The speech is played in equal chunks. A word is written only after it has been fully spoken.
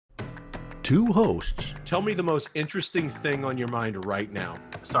Two hosts. Tell me the most interesting thing on your mind right now.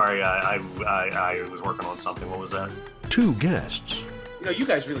 Sorry, I was working on something. What was that? Two guests. You know, you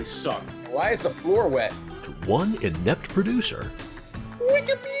guys really suck. Why is the floor wet? One inept producer.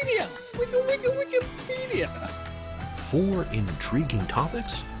 Wikipedia! Wikipedia! Four intriguing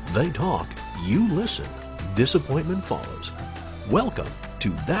topics. They talk, you listen. Disappointment follows. Welcome to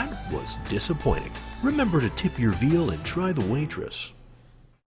That Was Disappointing. Remember to tip your veal and try the waitress.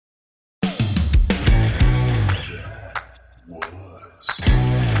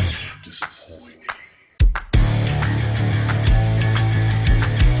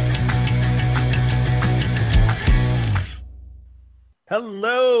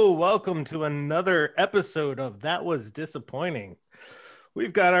 Hello, welcome to another episode of That Was Disappointing.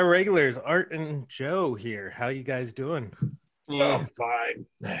 We've got our regulars, Art and Joe here. How you guys doing? Yeah. I'm fine.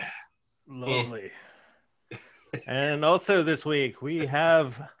 Lovely. And also this week, we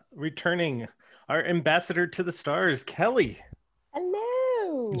have returning our ambassador to the stars, Kelly.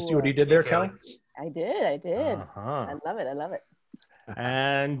 Hello. You see what he did there, Kelly? I did. Uh-huh. I love it.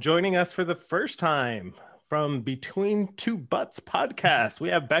 And joining us for the first time from Between Two Butts podcast, we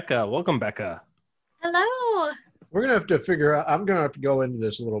have Becca. Welcome, Becca. Hello. We're gonna have to figure out. I'm gonna have to go into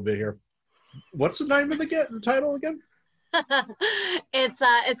this a little bit here. What's the name of the title again?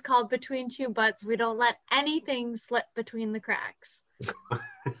 It's called Between Two Butts. We don't let anything slip between the cracks.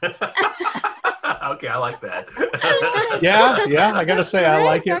 Okay, I like that. Yeah. I gotta say, I Right,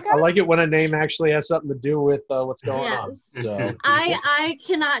 like it. Becca? I like it when a name actually has something to do with what's going on. So I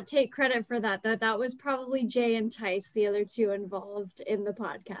cannot take credit for that. That was probably Jay and Tice, the other two involved in the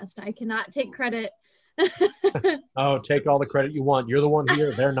podcast. I cannot take credit. oh, take all the credit you want. You're the one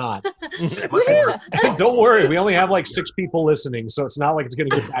here. They're not. Much more. Don't worry. We only have like 6 people listening, so it's not like it's gonna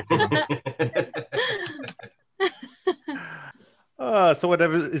get back to them. So what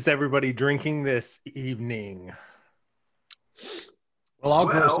is everybody drinking this evening? Well, I'll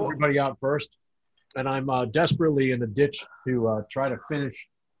gross everybody out first, and I'm desperately in the ditch to try to finish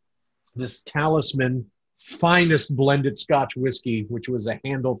this Talisman finest blended Scotch whiskey, which was a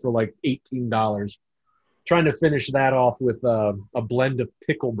handle for like $18. Trying to finish that off with a blend of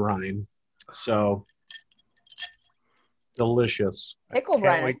pickle brine. So delicious. Pickle Can't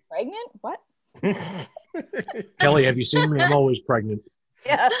brine. wait. Pregnant? What? Kelly, have you seen me? I'm always pregnant.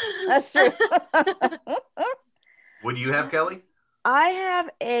 Yeah, that's true. What do you have, Kelly? I have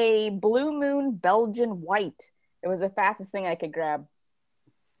a Blue Moon Belgian White. It was the fastest thing I could grab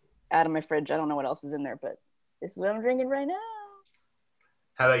out of my fridge. I don't know what else is in there, but this is what I'm drinking right now.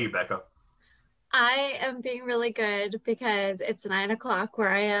 How about you, Becca? I am being really good because it's 9 o'clock where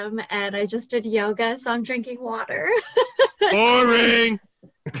I am, and I just did yoga, so I'm drinking water. Boring!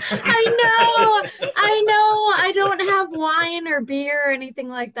 I know. I don't have wine or beer or anything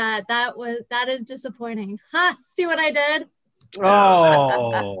like that. That is disappointing. Ha! See what I did?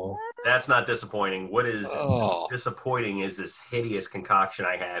 Oh. That's not disappointing. What is Oh. disappointing is this hideous concoction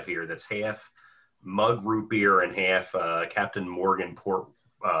I have here that's half mug root beer and half Captain Morgan port,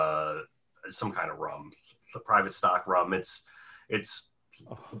 some kind of rum, the private stock rum. It's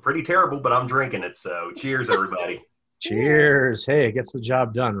pretty terrible, but I'm drinking it. So cheers, everybody. Cheers. Hey, it gets the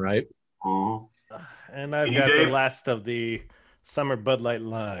job done, right? Mhm. And I've And you, got the Dave? last of the summer Bud Light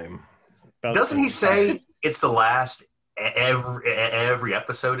Lime. Doesn't he say it's the last every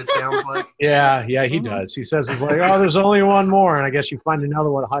episode, it sounds like? Yeah, he does. He says it's like, oh, there's only one more, and I guess you find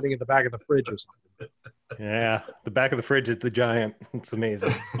another one hiding at the back of the fridge or something. Yeah, the back of the fridge is the giant. It's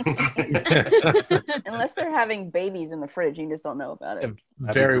amazing. Unless they're having babies in the fridge, you just don't know about it.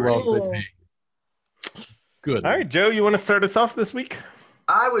 Very well could Cool. be. Good. All right, Joe, you want to start us off this week?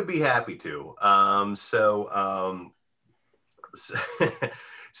 I would be happy to. So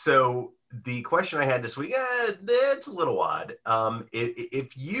the question I had this week, it's a little odd.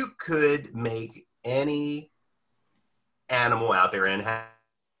 If you could make any animal out there,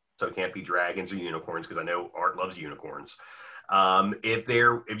 so it can't be dragons or unicorns, because I know Art loves unicorns.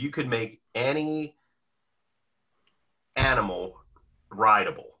 If you could make any animal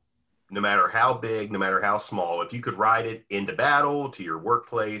rideable, no matter how big, no matter how small, if you could ride it into battle, to your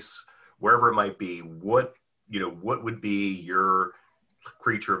workplace, wherever it might be, what would be your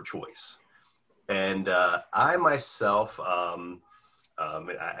creature of choice? And I myself,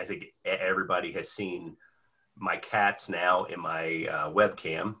 I think everybody has seen my cats now in my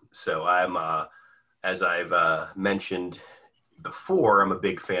webcam. So I'm, as I've mentioned before, I'm a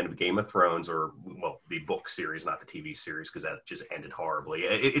big fan of Game of Thrones, or, well, the book series, not the TV series, because that just ended horribly.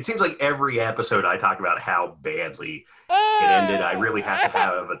 It seems like every episode I talk about how badly it ended. I really have to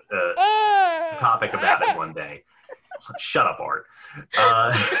have a topic about it one day. Shut up, Art.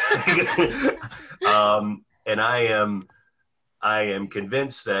 And I am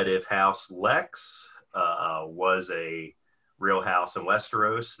convinced that if House Lex was a real house in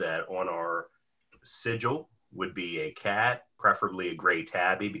Westeros, that on our sigil would be a cat, preferably a gray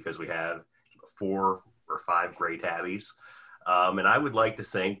tabby, because we have 4 or 5 gray tabbies. And I would like to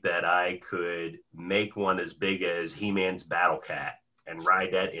think that I could make one as big as He-Man's battle cat and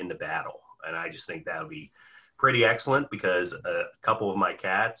ride that into battle. And I just think that would be pretty excellent, because a couple of my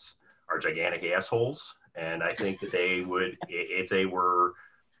cats are gigantic assholes. And I think that they would, if they were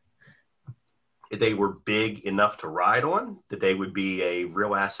big enough to ride on, that they would be a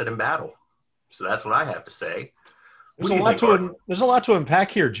real asset in battle. So that's what I have to say. There's a lot to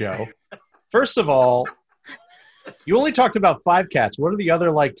unpack here, Joe. First of all, you only talked about 5 cats. What are the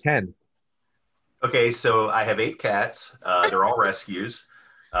other 10? Okay, so I have 8 cats. They're all rescues.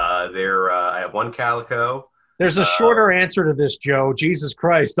 I have 1 calico. There's a shorter answer to this, Joe. Jesus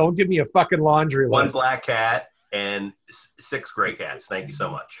Christ. Don't give me a fucking laundry list. 1 black cat and 6 gray cats. Thank you so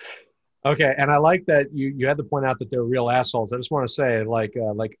much. Okay, and I like that you had to point out that they're real assholes. I just want to say, like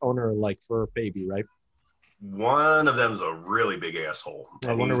owner, fur baby, right? One of them's a really big asshole.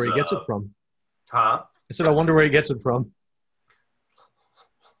 I wonder where he gets it from. Huh? I said, I wonder where he gets it from.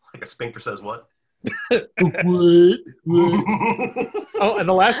 Like a sphincter says what? Oh, and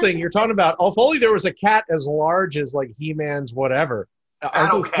the last thing you're talking about, if only there was a cat as large as He-Man's whatever.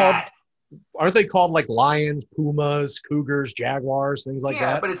 Aren't they called lions, pumas, cougars, jaguars, things like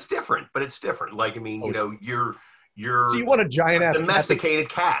that? Yeah, but it's different. You're so you want a giant ass domesticated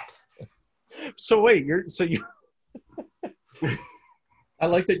cat. So wait, I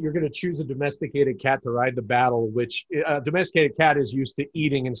like that you're going to choose a domesticated cat to ride the battle, which a domesticated cat is used to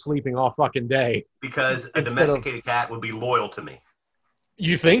eating and sleeping all fucking day. Because a domesticated cat would be loyal to me.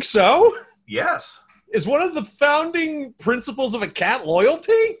 You think so? Yes. Is one of the founding principles of a cat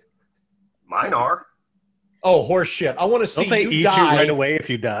loyalty? Mine are. Oh, horse shit. I want to see Don't they you eat die. you right away if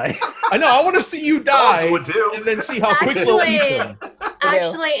you die? I know. I want to see you die Dogs would do. and then see how quick they'll eat them.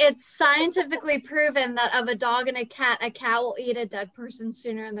 Actually, it's scientifically proven that of a dog and a cat will eat a dead person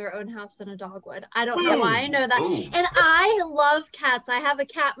sooner in their own house than a dog would. I don't know why I know that. Ooh. And I love cats. I have a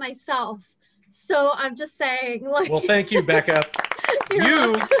cat myself. So I'm just saying. Well, thank you, Becca.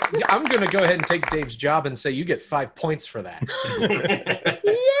 You're I'm going to go ahead and take Dave's job and say you get 5 points for that.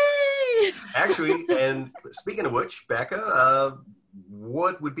 Yay! Actually, and speaking of which, Becca,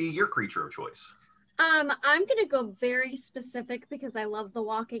 what would be your creature of choice? I'm gonna go very specific because I love The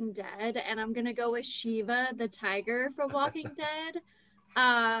Walking Dead, and I'm gonna go with Shiva, the tiger from Walking Dead,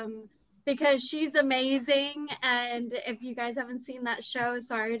 because she's amazing. And if you guys haven't seen that show,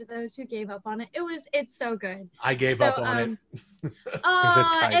 sorry to those who gave up on it. It's so good. I gave up on it.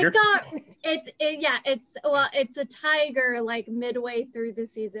 tiger? It's a tiger midway through the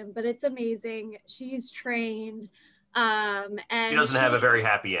season, but it's amazing. She's trained, and He doesn't have a very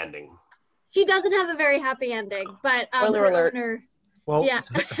happy ending. She doesn't have a very happy ending, but Spoiler her alert. owner. Well, Yeah.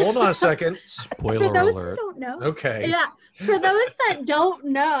 hold on a second. Spoiler For those alert. who don't know, Okay. yeah. For those that don't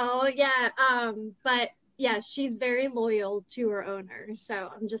know, but yeah, she's very loyal to her owner. So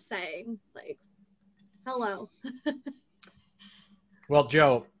I'm just saying, hello. Well,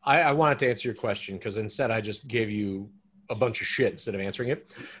 Joe, I wanted to answer your question because instead I just gave you a bunch of shit instead of answering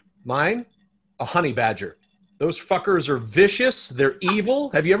it. Mine, a honey badger. Those fuckers are vicious. They're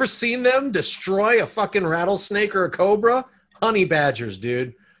evil. Have you ever seen them destroy a fucking rattlesnake or a cobra? Honey badgers,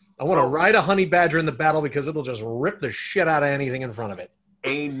 dude. I want to ride a honey badger in the battle because it'll just rip the shit out of anything in front of it.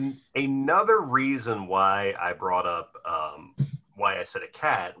 Another reason why I brought up why I said a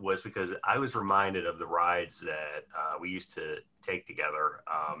cat was because I was reminded of the rides that we used to take together.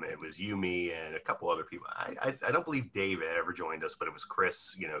 It was you, me, and a couple other people. I don't believe Dave had ever joined us, but it was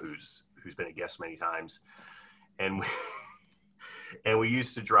Chris, who's been a guest many times. And we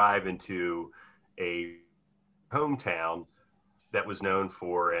used to drive into a hometown that was known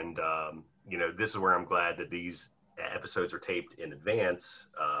for, and this is where I'm glad that these episodes are taped in advance,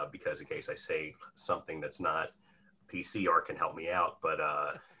 because in case I say something that's not PC, Art can help me out. But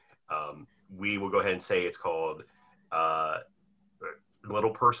we will go ahead and say it's called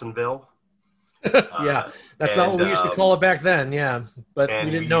Little Personville. Yeah, that's not what we used to call it back then. Yeah, but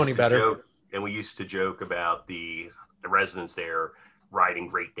we didn't know any better. And we used to joke about the residents there riding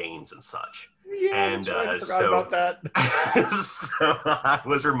Great Danes and such. Yeah, and that's right. I forgot about that. So I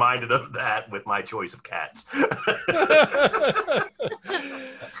was reminded of that with my choice of cats.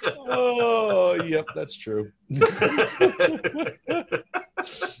 Oh, yep, that's true.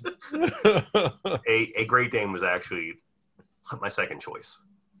 A Great Dane was actually my second choice.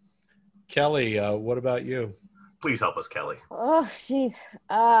 Kelly, what about you? Please help us, Kelly. Oh, jeez.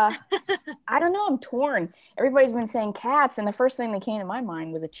 I don't know. I'm torn. Everybody's been saying cats, and the first thing that came to my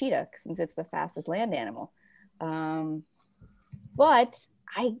mind was a cheetah, since it's the fastest land animal. But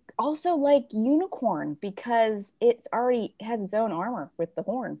I also like unicorn because it's already has its own armor with the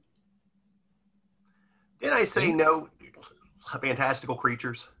horn. Did I say no fantastical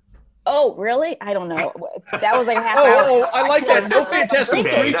creatures? Oh, really? I don't know. That was like a half hour. Oh, I like that. No fantastic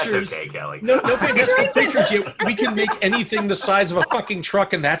Okay, creatures. that's okay, Kelly. No fantastic creatures. Yet we can make anything the size of a fucking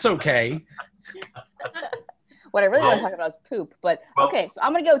truck, and that's okay. What I really want to talk about is poop. But okay, so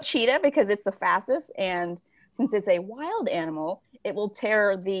I'm going to go cheetah because it's the fastest. And since it's a wild animal, it will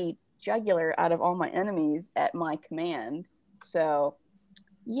tear the jugular out of all my enemies at my command. So,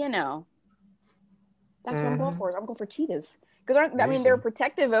 that's what I'm going for. I'm going for cheetahs. Because they're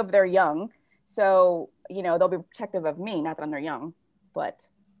protective of their young. So, they'll be protective of me. Not that I'm their young, but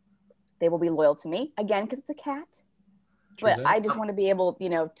they will be loyal to me. Again, because it's a cat. But I just want to be able,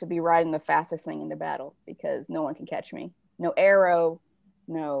 to be riding the fastest thing into battle because no one can catch me. No arrow,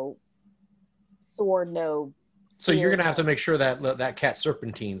 no sword, no So you're gonna have to make sure that cat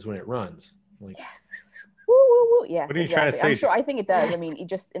serpentines when it runs. Like, yes. Woo, woo, woo. Yes. What are you trying to say? I'm sure. I think it does. I mean, it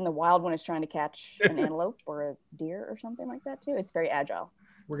just in the wild when it's trying to catch an antelope or a deer or something like that too. It's very agile.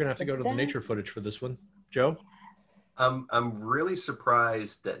 we're gonna have to go to the nature footage for this one, Joe. I'm really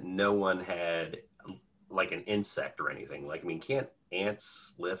surprised that no one had like an insect or anything. Like, I mean, can't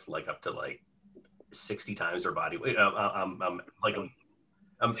ants lift like up to like 60 times their body weight? I'm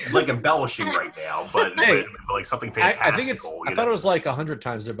like embellishing right now, but, Hey, but like something fantastical. I think I thought it was like 100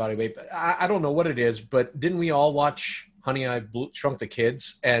 times their body weight, but I don't know what it is. But didn't we all watch Honey, I Shrunk the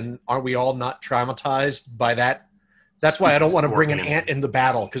Kids? And aren't we all not traumatized by that? That's why I don't want to bring an ant in the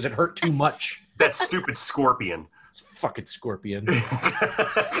battle because it hurt too much. That stupid scorpion. It's fucking scorpion.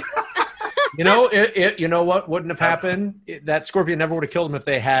 You know what wouldn't have happened? That scorpion never would have killed him if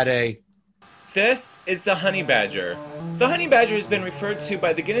they had a. This is the honey badger. The honey badger has been referred to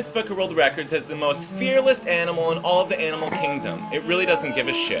by the Guinness Book of World Records as the most fearless animal in all of the animal kingdom. It really doesn't give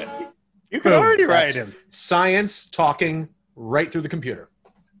a shit. You could already ride him. Science talking right through the computer.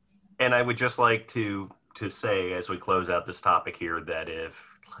 And I would just like to say, as we close out this topic here, that if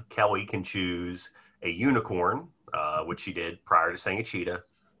Kelly can choose a unicorn, which she did prior to saying a cheetah,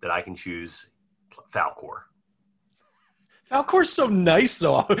 that I can choose Falcor. Falcor's so nice,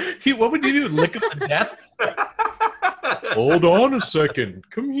 though. What would you do? Lick up the death? Hold on a second.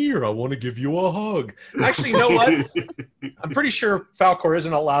 Come here. I want to give you a hug. Actually, you know what? I'm pretty sure Falcor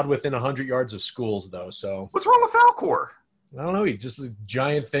isn't allowed within 100 yards of schools, though. So What's wrong with Falcor? I don't know. He's just a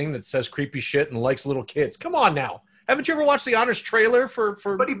giant thing that says creepy shit and likes little kids. Come on now. Haven't you ever watched the Honest trailer for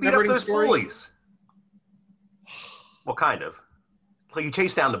But he beat up Never-Ending those Story? bullies. Well, kind of. Like, he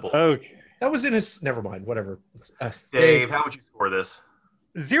chased down the bullies. Okay. That was in his. Never mind. Whatever. Dave, how would you score this?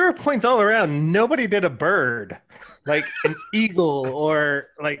 0 points all around. Nobody did a bird, like an eagle or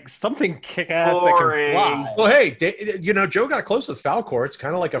like something kick-ass that can Boring. fly. Well, hey, Joe got close with Falcor. It's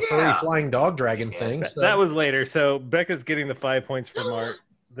kind of like a furry Yeah. flying dog dragon thing. That, So. that was later. So Becca's getting the 5 points for Mark.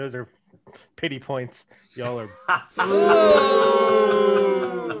 Those are pity points. Y'all are.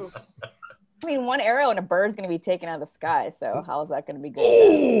 I mean, one arrow and a bird's going to be taken out of the sky. So how is that going to be good?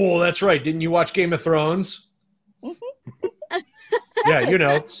 Oh, that's right. Didn't you watch Game of Thrones?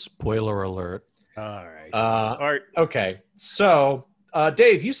 Yeah, Spoiler alert. All right. Art. Okay. So,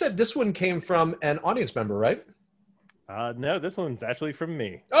 Dave, you said this one came from an audience member, right? No, this one's actually from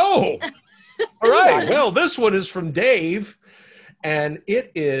me. Oh, all right. Well, this one is from Dave, and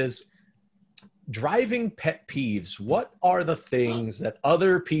it is driving pet peeves. What are the things that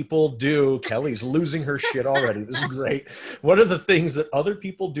other people do? Kelly's losing her shit already. This is great. What are the things that other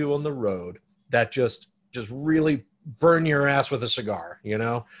people do on the road that just really burn your ass with a cigar,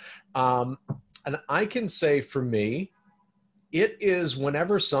 And I can say for me, it is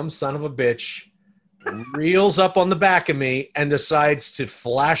whenever some son of a bitch reels up on the back of me and decides to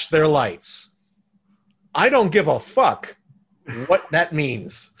flash their lights. I don't give a fuck what that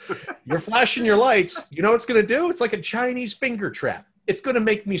means. You're flashing your lights. You know what it's going to do? It's like a Chinese finger trap. It's going to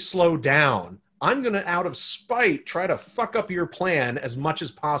make me slow down. I'm going to, out of spite, try to fuck up your plan as much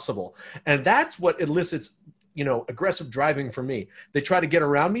as possible. And that's what elicits, aggressive driving for me. They try to get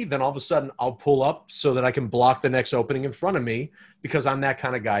around me, then all of a sudden I'll pull up so that I can block the next opening in front of me because I'm that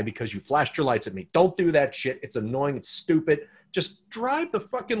kind of guy because you flashed your lights at me. Don't do that shit. It's annoying. It's stupid. Just drive the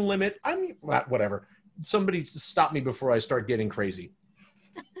fucking limit. Whatever. Somebody stop me before I start getting crazy.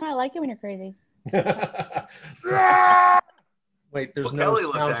 I like it when you're crazy. Wait, there's Well, no Kelly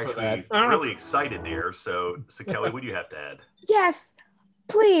looked sound for actually that. really excited there. So Kelly, what do you have to add? Yes,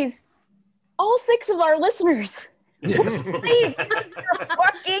 please. All 6 of our listeners Please use your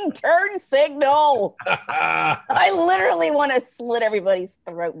fucking turn signal. I literally want to slit everybody's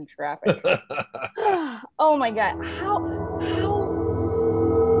throat in traffic. Oh my God. How?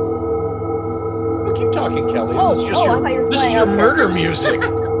 Well, keep talking, Kelly. This is your murder music.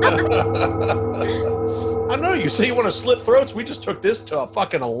 I don't know. You say you want to slit throats. We just took this to a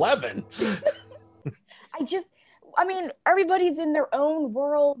fucking 11. I mean, everybody's in their own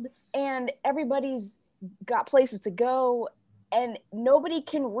world and everybody's got places to go and nobody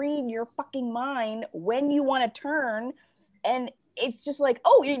can read your fucking mind when you want to turn. And it's just like,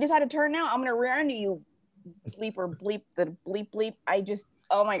 oh, you decided to turn now? I'm going to rear end you, bleep or bleep the bleep bleep.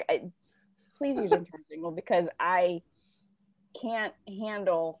 Oh my God. Please use your turn signal because I can't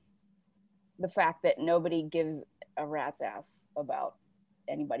handle the fact that nobody gives a rat's ass about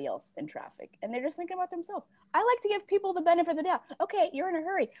anybody else in traffic and they're just thinking about themselves. I like to give people the benefit of the doubt. Okay, you're in a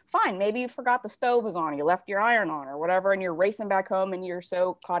hurry. Fine, maybe you forgot the stove was on, you left your iron on or whatever, and you're racing back home and you're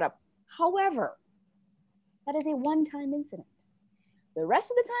so caught up. However, that is a one-time incident. The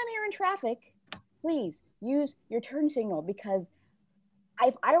rest of the time you're in traffic, please use your turn signal because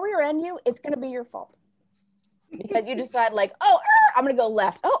if I rear end you, it's going to be your fault. Because you decide like, I'm going to go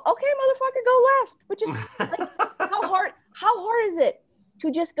left. Oh, okay, motherfucker, go left. But just like, how hard is it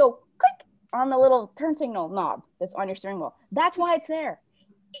to just go click on the little turn signal knob that's on your steering wheel? That's why it's there.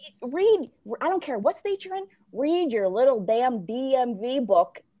 I don't care what state you're in, read your little damn DMV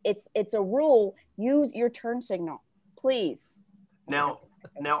book. It's a rule. Use your turn signal, please. Now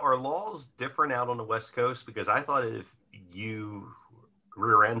are laws different out on the West Coast? Because I thought if you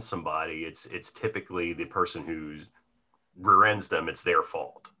rear end somebody, it's typically the person who's rear ends them, it's their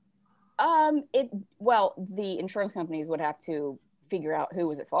fault. The insurance companies would have to figure out who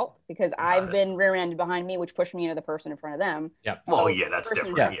was at fault because I've been rear-ended behind me, which pushed me into the person in front of them. Yeah. Well, yeah, that's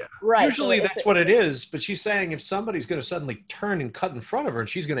different. Yeah. Right. Usually that's what it is, but she's saying if somebody's going to suddenly turn and cut in front of her and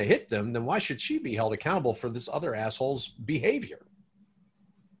she's going to hit them, then why should she be held accountable for this other asshole's behavior?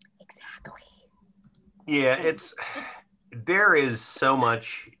 Exactly. Yeah, there is so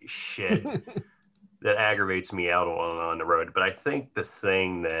much shit that aggravates me out on the road, but I think the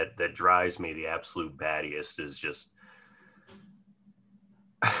thing that drives me the absolute battiest is just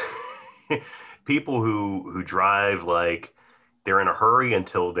people who drive like they're in a hurry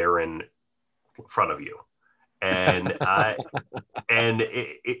until they're in front of you, and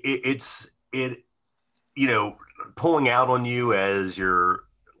it's pulling out on you as you're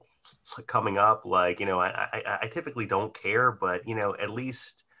coming up. Like I typically don't care, but at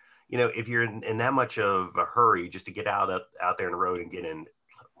least if you're in that much of a hurry just to get out there in the road and get in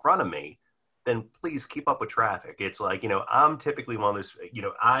front of me, then please keep up with traffic. It's like, I'm typically one of those,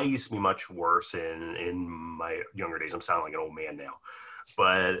 I used to be much worse in my younger days. I'm sounding like an old man now,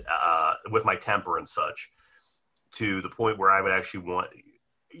 but with my temper and such, to the point where I would actually want,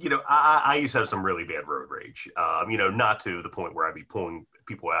 I used to have some really bad road rage, not to the point where I'd be pulling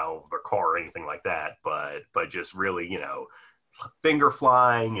people out of their car or anything like that, but just really, finger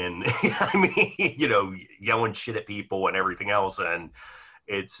flying and yelling shit at people and everything else. And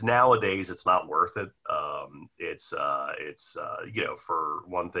nowadays it's not worth it. It's for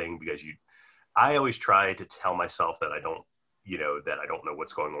one thing, because I always try to tell myself that I don't know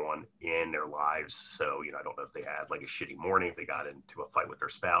what's going on in their lives. So, I don't know if they had like a shitty morning, if they got into a fight with their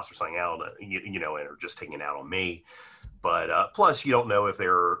spouse or something else, and are just taking it out on me. But plus you don't know if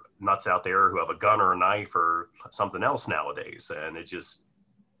there are nuts out there who have a gun or a knife or something else nowadays. And it just,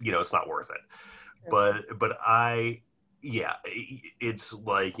 it's not worth it. Sure. But it's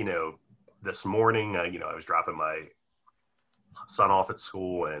like, this morning, I was dropping my son off at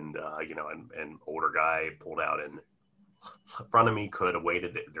school and, an older guy pulled out in front of me, could have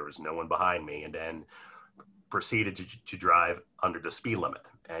waited. There was no one behind me, and then proceeded to drive under the speed limit.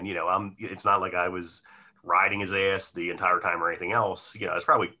 And, it's not like I was riding his ass the entire time or anything else. I was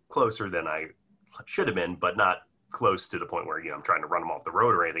probably closer than I should have been, but not close to the point where, I'm trying to run him off the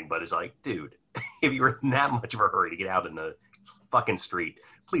road or anything. But it's like, dude, if you were in that much of a hurry to get out in the fucking street,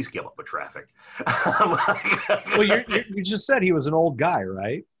 please keep up with traffic. Well, you just said he was an old guy,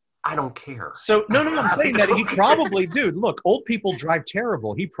 right? I don't care. So no, I'm saying that he probably, dude, look, old people drive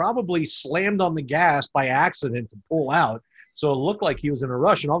terrible. He probably slammed on the gas by accident to pull out. So it looked like he was in a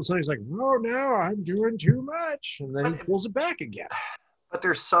rush. And all of a sudden he's like, oh, no, I'm doing too much. And then he pulls it back again. But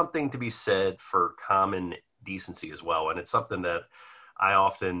there's something to be said for common decency as well. And it's something that I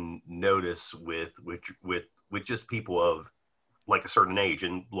often notice with just people of like a certain age.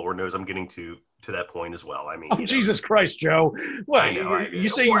 And Lord knows I'm getting to that point as well. I mean, Jesus Christ, Joe. What? I know, you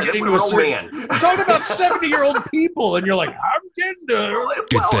say you're getting to a certain man. We're talking about 70-year-old people, and you're like, I'm Tinder.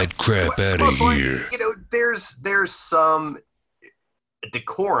 Get that crap out of it's like, here. you know, there's some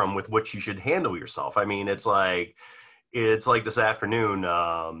decorum with which you should handle yourself. I mean, it's like this afternoon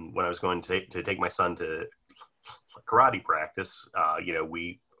when I was going to take my son to karate practice. You know,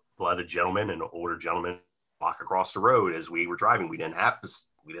 we let a gentleman, an older gentleman, walk across the road as we were driving. We didn't have to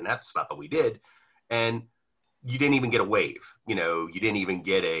stop, but we did, and you didn't even get a wave. You know, you didn't even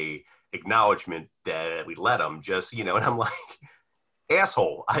get a acknowledgement that we let him. Just, you know, and I'm like,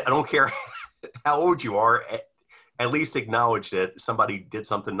 asshole. I don't care how old you are. At least acknowledge that somebody did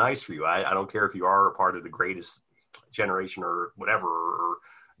something nice for you. I don't care if you are a part of the greatest generation or whatever, or,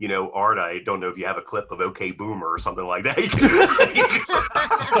 you know, Art, I don't know if you have a clip of OK Boomer or something like that.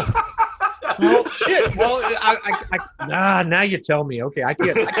 Well, shit. Well, now you tell me. Okay, I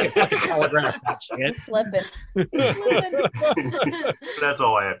can't fucking telegraph that shit. Slipping. That's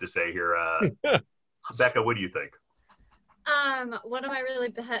all I have to say here. Becca, what do you think? One of my really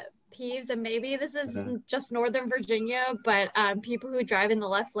pet peeves, and maybe this is just Northern Virginia, but people who drive in the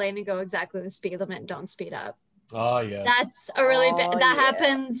left lane and go exactly the speed limit and don't speed up. Oh, yes. That's a really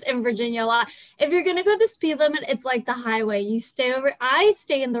happens in Virginia a lot. If you're gonna go the speed limit, it's like the highway. I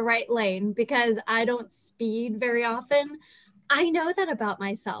stay in the right lane because I don't speed very often. I know that about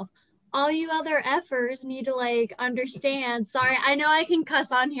myself. All you other effers need to like understand. Sorry, I know I can cuss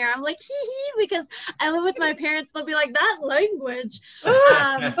on here. I'm like hee hee because I live with my parents. They'll be like, that language. But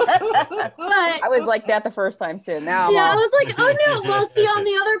I was like that the first time too. Now I was like, oh no. Well, see, on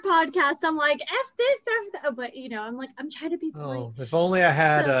the other podcast, I'm like, F this, F that. But you know, I'm like, I'm trying to be polite. Oh, if only I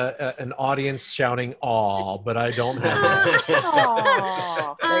had an audience shouting "aw," but I don't have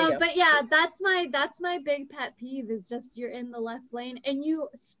that. But yeah, that's my big pet peeve is just you're in the left lane and you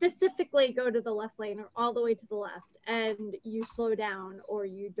specifically go to the left lane or all the way to the left and you slow down or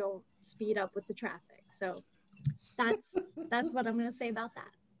you don't speed up with the traffic. So that's what I'm going to say about that.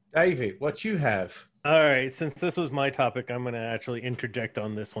 Davey, what you have? All right, since this was my topic, I'm going to actually interject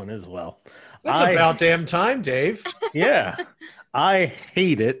on this one as well. That's about damn time, Dave. Yeah, I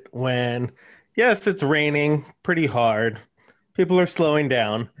hate it when, yes, it's raining pretty hard. People are slowing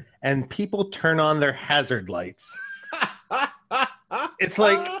down and people turn on their hazard lights. It's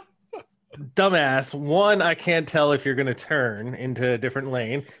like, dumbass. One, I can't tell if you're going to turn into a different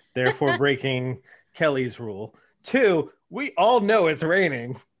lane, therefore breaking Kelly's rule. Two, we all know it's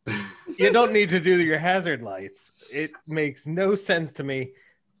raining. You don't need to do your hazard lights. It makes no sense to me.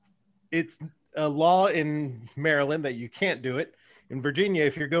 It's a law in Maryland that you can't do it. In Virginia,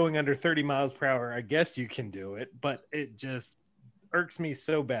 if you're going under 30 miles per hour, I guess you can do it, but it just irks me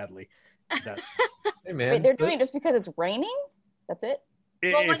so badly. Hey, man. Wait, they're doing it just because it's raining? That's it?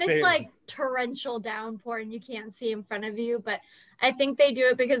 Well, when it's like torrential downpour and you can't see in front of you, but I think they do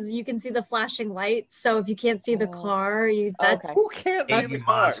it because you can see the flashing lights. So if you can't see the car, who can't see the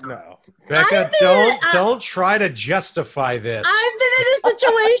car? No. Becca, don't try to justify this. I've been in a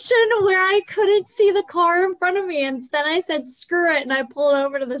situation where I couldn't see the car in front of me, and then I said screw it, and I pulled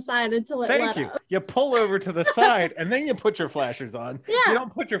over to the side until it Thank you. up. You pull over to the side, and then you put your flashers on. Yeah. You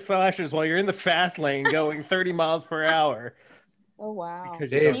don't put your flashers while you're in the fast lane going 30 miles per hour. Oh, wow.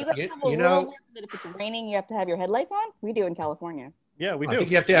 Because Dave, you know that if it's raining, you have to have your headlights on? We do in California. Yeah, we do. I think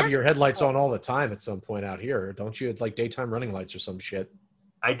you have to have your headlights on all the time at some point out here, don't you? It's like daytime running lights or some shit.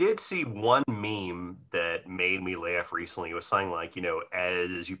 I did see one meme that made me laugh recently. It was something like, you know,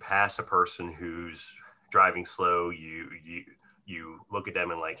 as you pass a person who's driving slow, you look at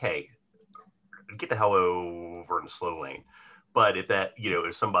them and like, hey, get the hell over in the slow lane. But if that, you know,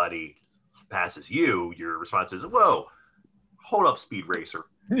 if somebody passes you, your response is, whoa, hold up, speed racer.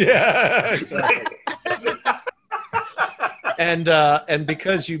 Yeah, exactly. And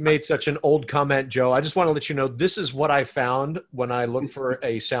because you made such an old comment, Joe, I just want to let you know this is what I found when I looked for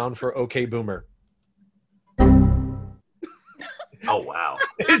a sound for OK Boomer. Oh wow!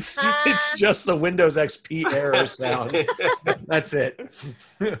 It's just the Windows XP error sound. That's it.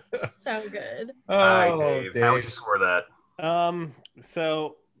 So good. Hi, Dave. How would you score that?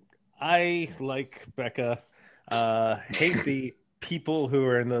 So I, like Becca, hate the people who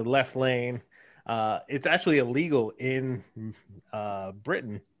are in the left lane. It's actually illegal in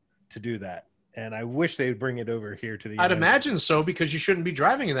Britain to do that, and I wish they'd bring it over here to the I'd imagine so, because you shouldn't be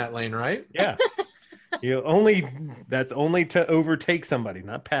driving in that lane, right? Yeah. That's only to overtake somebody,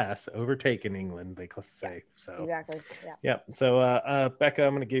 not pass. Overtake in England, they say. So exactly. Yeah. So Becca,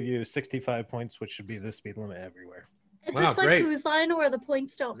 I'm going to give you 65 points, which should be the speed limit everywhere. Is this like Who's Line where the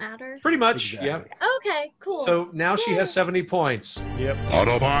points don't matter? Pretty much, exactly. Yeah. Okay, cool. So now she has 70 points. Yep.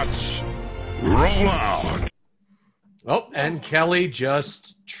 Autobots, roll out. Oh, and Kelly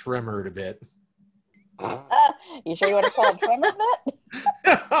just trimmered a bit. You sure you want to call it Tremor Fit?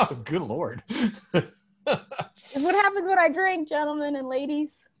 Oh, good Lord. Is what happens when I drink, gentlemen and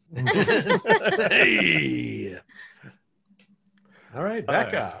ladies. Hey. All right,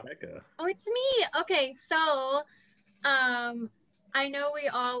 Becca. Oh, it's me. Okay, so I know we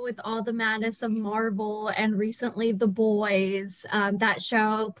all, with all the madness of Marvel and recently The Boys, that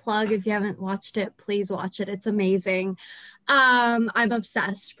show, plug, if you haven't watched it, please watch it. It's amazing. I'm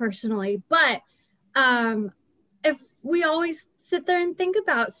obsessed personally, but if we always sit there and think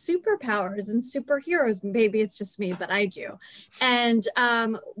about superpowers and superheroes, maybe it's just me, but I do. And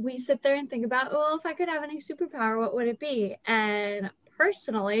we sit there and think about, well, if I could have any superpower, what would it be? And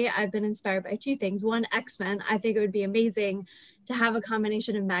personally, I've been inspired by two things. One, X-Men. I think it would be amazing to have a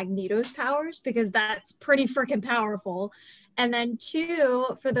combination of Magneto's powers because that's pretty freaking powerful. And then two,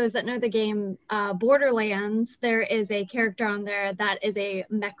 for those that know the game Borderlands, there is a character on there that is a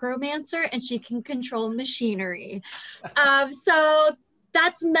necromancer and she can control machinery. So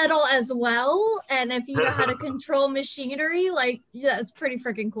that's metal as well. And if you know how to control machinery, like, yeah, it's pretty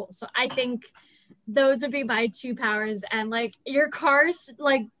freaking cool. So I think those would be my two powers. And like your car's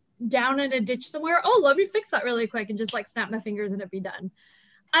like down in a ditch somewhere, oh, let me fix that really quick and just like snap my fingers and it'd be done.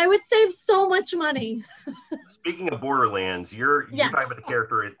 I would save so much money. Speaking of Borderlands, you're Yes. talking about the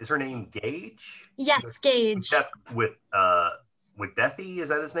character. Is her name Gage? Yes, Gage. With Deathy, is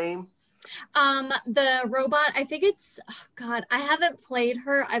that his name? The robot, I think it's, oh God, I haven't played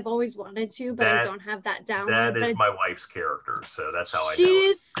her. I've always wanted to, but I don't have that down. That is my wife's character, so that's how I know.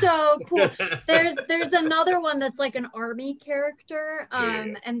 She's so cool. There's another one that's like an army character,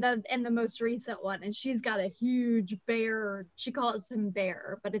 and the most recent one, and she's got a huge bear. She calls him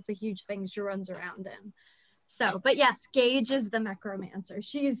Bear, but it's a huge thing she runs around in. So, but yes, Gage is the necromancer.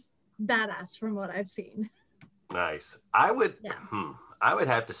 She's badass from what I've seen. Nice. I would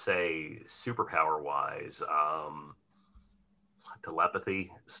have to say superpower wise,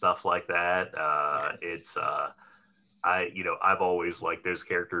 telepathy, stuff like that. It's I've always liked those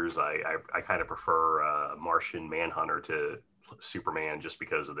characters. I kind of prefer Martian Manhunter to Superman just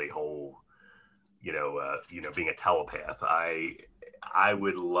because of the whole being a telepath. I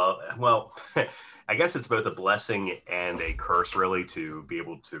would love, well, I guess it's both a blessing and a curse really to be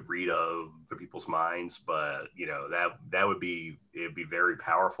able to read of the people's minds, but that would be, it'd be very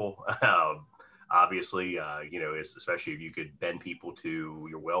powerful. Obviously, especially if you could bend people to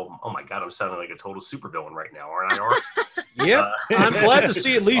your will. Oh my God, I'm sounding like a total supervillain right now, aren't I, Art? Yeah, I'm glad to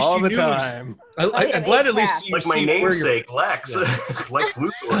see at least all you the knew. time. I'm glad at least you like my see where namesake, Lex. Yeah. Lex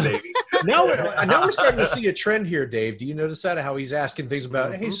Luthor, baby. Now we're starting to see a trend here, Dave. Do you notice that? How he's asking things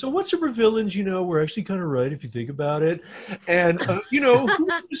about, hey, so what supervillains, we're actually kind of right if you think about it. And, who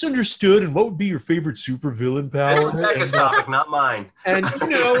misunderstood and what would be your favorite supervillain power? That's Becca's topic, not mine. And,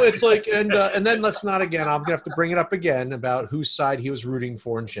 it's like, and then let's not again, I'm going to have to bring it up again about whose side he was rooting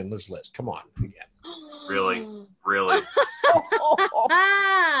for in Schindler's List. Come on, again. Really?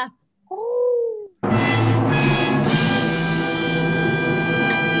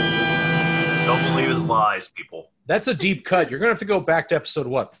 Don't believe his lies, people. That's a deep cut. You're going to have to go back to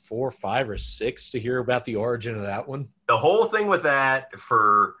episode, 4, 5, or 6 to hear about the origin of that one. The whole thing with that,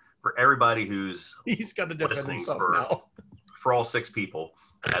 for everybody who's he's got to defend listening, himself now. For all 6 people,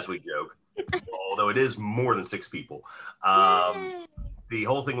 as we joke, although it is more than 6 people. The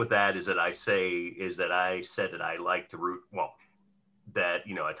whole thing with that is that I said that I like to root, that,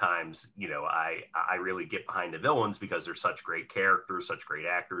 at times, I really get behind the villains because they're such great characters, such great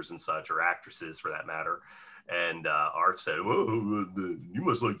actors and such, or actresses for that matter. And Art said, well, you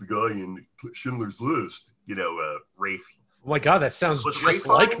must like the guy in Schindler's List, Rafe. Oh my God, that sounds just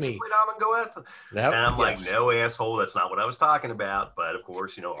like me. And I'm like, no, asshole, that's not what I was talking about. But of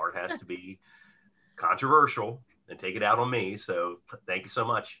course, Art has to be controversial and take it out on me. So thank you so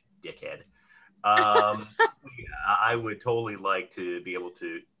much, dickhead. I would totally like to be able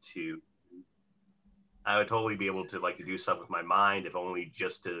to like to do stuff with my mind, if only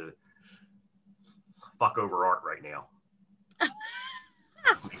just to fuck over Art right now.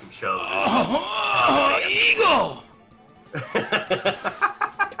 Make him show. Eagle. I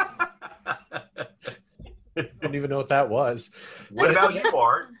don't even know what that was. What about you,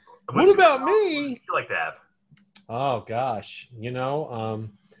 Art? What about me? What would you like to have? Oh gosh,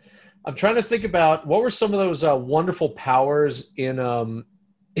 I'm trying to think about what were some of those wonderful powers in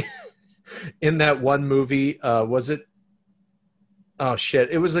in that one movie. Was it? Oh shit!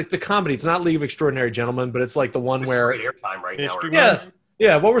 It was like the comedy. It's not League of Extraordinary Gentlemen, but it's like the one where airtime right now.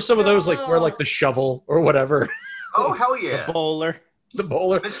 Yeah. What were some of those, like where the shovel or whatever? Oh hell yeah! The bowler. The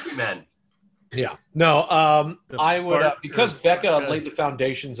bowler. Mystery Men. Yeah. No, I would, fart because or- Becca laid the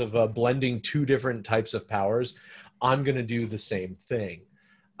foundations of blending two different types of powers, I'm going to do the same thing.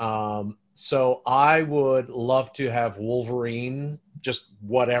 So I would love to have Wolverine, just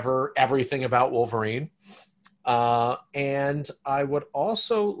whatever, everything about Wolverine. And I would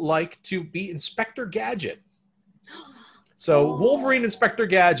also like to be Inspector Gadget. So Wolverine, Inspector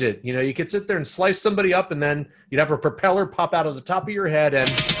Gadget, you know, you could sit there and slice somebody up and then you'd have a propeller pop out of the top of your head and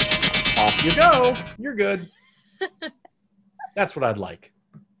off you go. You're good. That's what I'd like.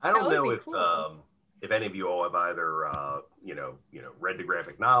 I don't That would know be if cool. if any of you all have either read the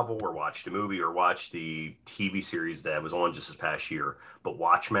graphic novel or watched the movie or watched the TV series that was on just this past year, but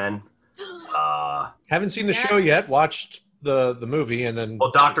Watchmen. Haven't seen the Yes. show yet. Watched the movie and then.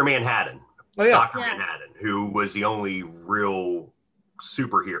 Well, Dr. Manhattan. Oh yeah. Dr. Yes. Manhattan, who was the only real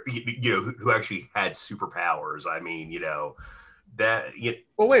superhero, who actually had superpowers. I mean,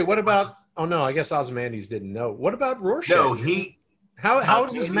 Well, wait. What about? Oh no, I guess Ozymandias didn't know. What about Rorschach? no, he How is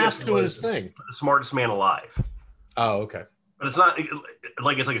his Ozymandias mask doing his was thing? the smartest man alive. Oh, okay. But it's not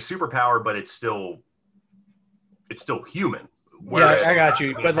like it's like a superpower, but it's still human. Whereas Yeah, I got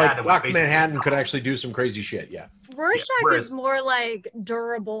you. But like Manhattan was Dr. basically- Manhattan could actually do some crazy shit. Yeah. Rorschach whereas- is more like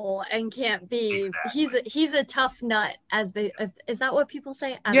durable and can't be. Exactly. He's a tough nut, as they is that what people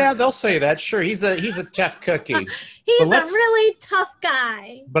say? I don't Yeah, know. they'll say that. Sure, he's a tough cookie. He's but a let's- really tough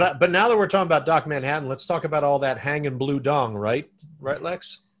guy. But now that we're talking about Doc Manhattan, let's talk about all that hanging blue dong, right? Right,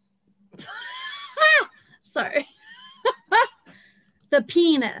 Lex? Sorry. The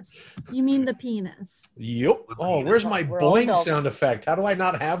penis. You mean the penis? Yep. Oh, where's my We're all boing adults. sound effect? How do I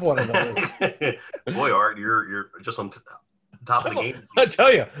not have one of those? Boy, Art, you're just on top of the game. I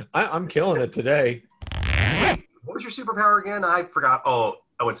tell you, I'm killing it today. What was your superpower again? I forgot. Oh,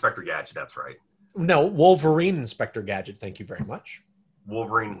 Inspector Gadget. That's right. No, Wolverine, Inspector Gadget. Thank you very much.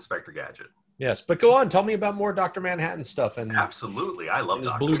 Wolverine, Inspector Gadget. Yes, but go on. Tell me about more Dr. Manhattan stuff and Absolutely, I love his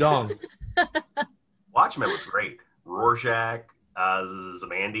Dr. blue dong. Watchmen was great. Rorschach,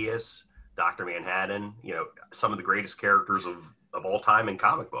 Ozymandias, Dr. Manhattan. Some of the greatest characters of all time in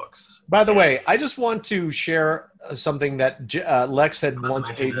comic books. By the way, I just want to share something that Lex had once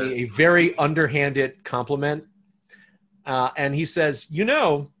paid me a very underhanded compliment. And he says, you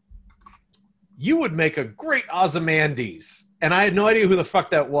would make a great Ozymandias. And I had no idea who the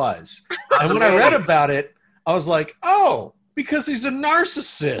fuck that was. And when I read about it, I was like, oh, because he's a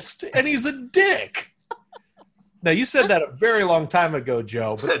narcissist and he's a dick. Now, you said that a very long time ago,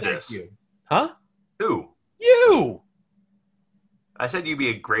 Joe. But Said thank this. you. Huh? Who? You. I said you'd be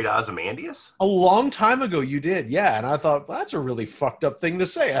a great Ozymandias? A long time ago, you did. Yeah. And I thought, well, that's a really fucked up thing to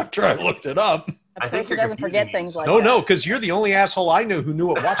say after I looked it up. I think Person you're doesn't confusing forget me. things like No, that. no, because you're the only asshole I know who knew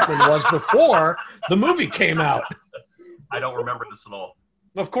what Watchmen was before the movie came out. I don't remember this at all.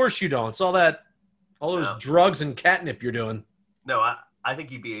 Of course you don't. It's all those No. drugs and catnip you're doing. No, I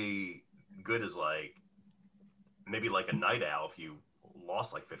think you'd be good as maybe like a night owl if you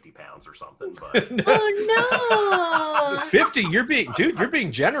lost like 50 pounds or something. But Oh no! 50, you're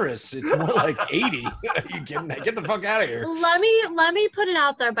being generous. It's more like 80. Get the fuck out of here. Let me put it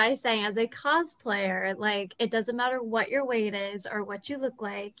out there by saying, as a cosplayer, like, it doesn't matter what your weight is or what you look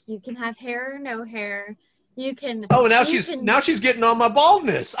like. You can have hair or no hair. You can. Oh, now you she's getting on my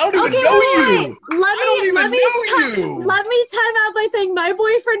baldness. I don't even Okay, know wait. you. Let I don't even know you. Let me time out by saying my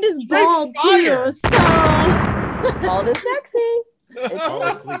boyfriend is Straight bald fire. too. So Bald is sexy.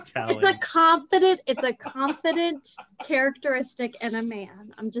 Publicly it's a challenged. confident characteristic in a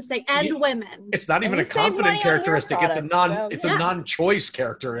man. I'm just saying, and Yeah. women. It's not even you a save money on confident hair characteristic. It's a products, so- Yeah. non-choice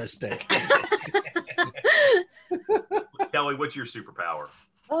characteristic. Kelly, what's your superpower?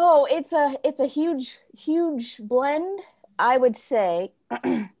 Oh, it's a huge blend. I would say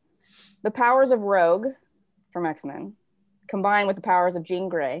the powers of Rogue from X-Men combined with the powers of Jean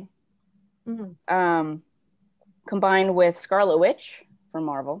Grey, Mhm. combined with Scarlet Witch from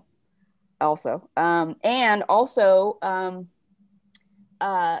Marvel, also, and also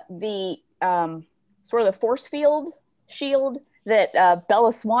the sort of the force field shield that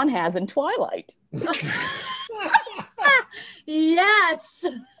Bella Swan has in Twilight. Yes.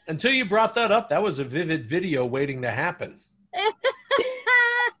 Until you brought that up, that was a vivid video waiting to happen.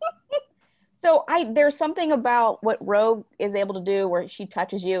 So there's something about what Rogue is able to do where she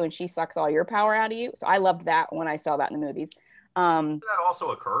touches you and she sucks all your power out of you. So I loved that when I saw that in the movies. Isn't that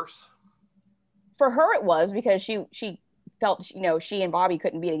also a curse? For her, it was because she felt, she and Bobby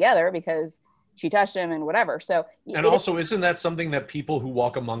couldn't be together because she touched him and whatever. So And also, isn't that something that people who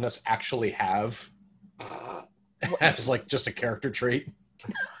walk among us actually have as like just a character trait?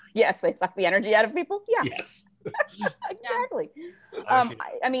 yes, they suck the energy out of people. Yeah. Yes. Exactly.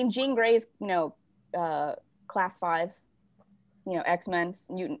 I mean, Jean Grey's, class 5, X-Men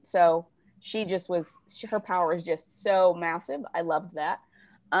mutant. So she just her power is just so massive. I loved that.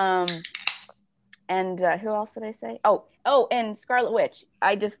 And who else did I say? Oh, and Scarlet Witch.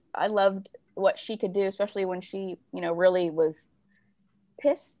 I loved what she could do, especially when she, really was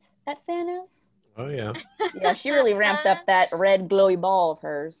pissed at Thanos. Oh yeah. Yeah, she really ramped up that red glowy ball of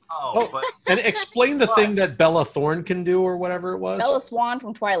hers. And explain the thing that Bella Thorne can do, or whatever it was. Bella Swan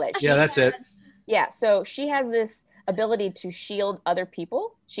from Twilight. That's it. Yeah, so she has this ability to shield other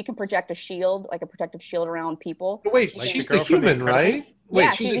people. She can project a shield, like a protective shield around people. But wait, she's the human, right? Wait,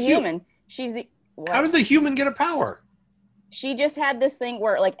 yeah, she's a human. She's the. What? How did the human get a power? She just had this thing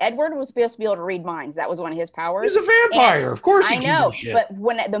where, like, Edward was supposed to be able to read minds. That was one of his powers. He's a vampire, of course. He can do shit. But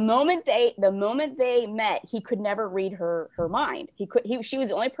the moment they met, he could never read her mind. She was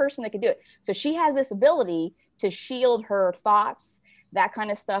the only person that could do it. So she has this ability to shield her thoughts, that kind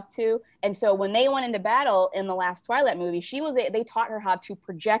of stuff too. And so when they went into battle in the last Twilight movie, they taught her how to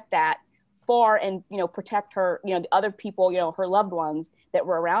project that far and protect her, the other people, her loved ones that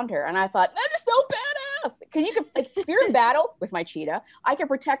were around her. And I thought, that is so badass, because you can, like, if you're in battle with my cheetah, I can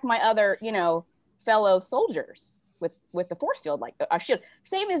protect my other fellow soldiers with the force field, like a shield.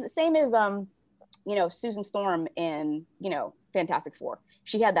 Same as Susan Storm in Fantastic Four.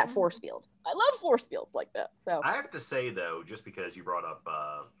 She had that force field. I love force fields like that. So I have to say, though, just because you brought up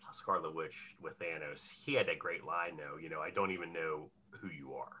Scarlet Witch with Thanos, he had that great line, though, I don't even know who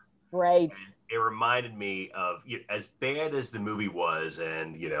you are. Right. And it reminded me of, as bad as the movie was,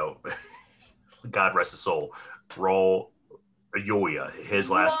 and, God rest his soul, Raul Julia, his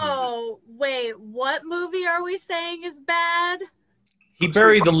last movie. Oh, wait, what movie are we saying is bad? He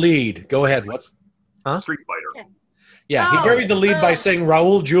buried the lead. Go ahead. Street Fighter. Okay. Yeah, he buried the lead by saying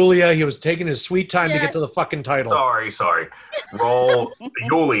Raul Julia. He was taking his sweet time to get to the fucking title. Sorry. Raul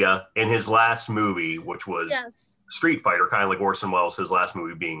Julia in his last movie, which was Street Fighter, kind of like Orson Welles, his last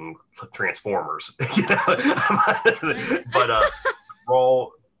movie being Transformers. But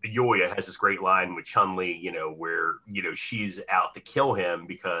Raul Julia has this great line with Chun-Li, where, she's out to kill him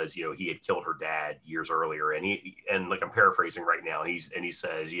because, he had killed her dad years earlier. And like, I'm paraphrasing right now. And he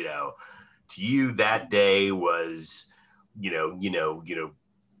says, to you that day was,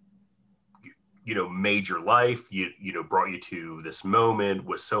 made your life, brought you to this moment,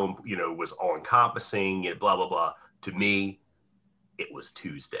 was so, was all encompassing, blah, blah, blah. To me, it was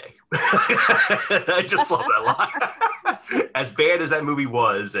Tuesday. I just love that line. As bad as that movie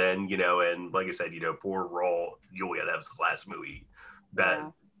was, and like I said, poor Raul Julia, that was his last movie.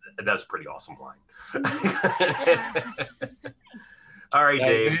 That was a pretty awesome line. All right,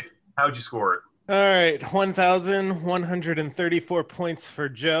 Dave, how'd you score it? All right, 1,134 points for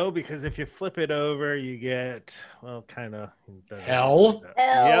Joe, because if you flip it over, you get, well, kind of hell.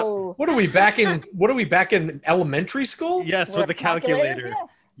 Yep. What are we back in elementary school? Yes, with the calculator.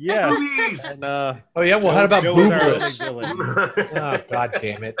 Yes. And, oh yeah, well, how about boobless? Oh, god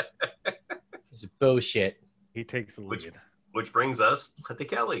damn it. This is bullshit. He takes the lead. Which brings us to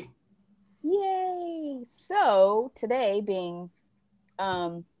Kelly. Yay! So today being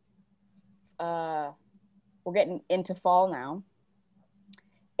we're getting into fall now,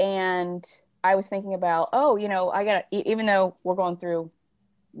 and I was thinking about, even though we're going through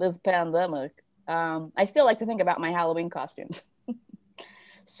this pandemic, I still like to think about my Halloween costumes.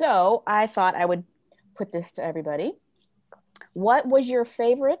 So I thought I would put this to everybody. What was your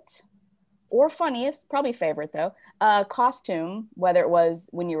favorite or funniest, probably favorite though, costume, whether it was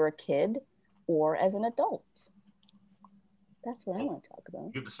when you were a kid or as an adult? That's what I want to talk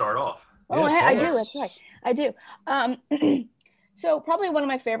about. You have to start off. Oh, I do. That's right. I do. So probably one of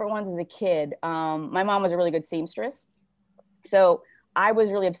my favorite ones as a kid. My mom was a really good seamstress. So I was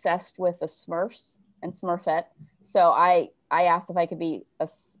really obsessed with the Smurfs and Smurfette. So I asked if I could be a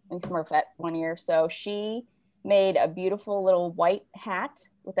Smurfette one year. So she made a beautiful little white hat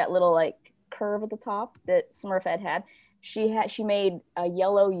with that little like curve at the top that Smurfette had. She made a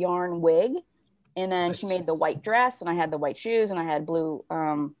yellow yarn wig, and then she made the white dress, and I had the white shoes, and I had blue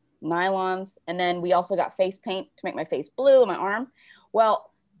nylons, and then we also got face paint to make my face blue and my arm.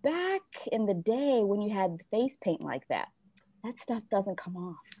 Well, back in the day when you had face paint like that stuff doesn't come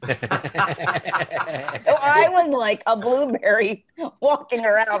off. So I was like a blueberry walking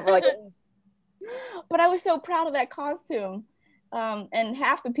around but I was so proud of that costume. And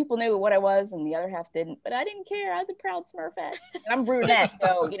half the people knew what I was and the other half didn't, but I didn't care. I was a proud Smurfette. And I'm brunette,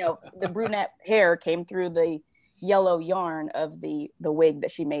 so the brunette hair came through the yellow yarn of the wig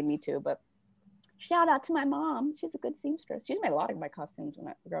that she made me to. But shout out to my mom. She's a good seamstress. She's made a lot of my costumes when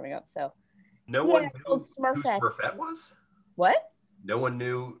I was growing up. So No one knew old who Smurfette. Smurfette was? What? No one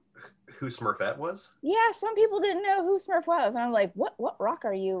knew who Smurfette was? Yeah, some people didn't know who Smurf was. And I'm like, what rock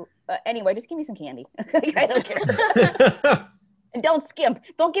are you? Anyway, just give me some candy. Like, I don't care. And don't skimp.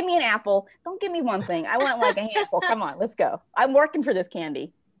 Don't give me an apple. Don't give me one thing. I want like a handful. Come on, let's go. I'm working for this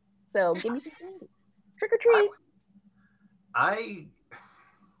candy. So give me some candy. Trick or treat. I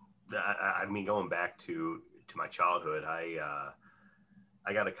mean, going back to my childhood, I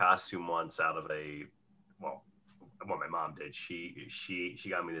got a costume once out of what my mom did. She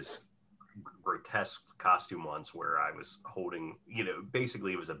got me this grotesque costume once where I was holding,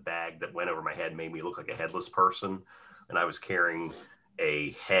 basically it was a bag that went over my head, made me look like a headless person. And I was carrying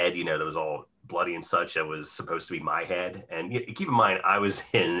a head, that was all bloody and such, that was supposed to be my head. And keep in mind, I was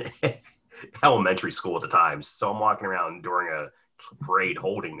in elementary school at the time. So I'm walking around during a parade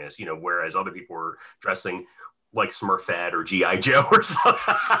holding this, whereas other people were dressing like Smurfette or G.I. Joe or something.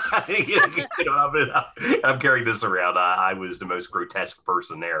 I'm carrying this around. I was the most grotesque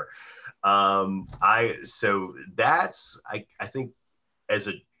person there. I think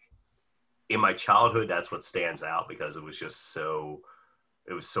in my childhood, that's what stands out because it was just so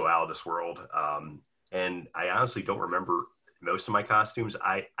out of this world. And I honestly don't remember most of my costumes.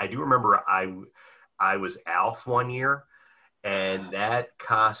 I do remember I was Alf one year, and that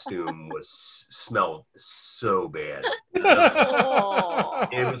costume smelled so bad.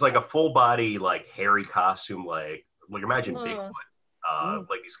 It was like a full body, like hairy costume, like imagine Bigfoot,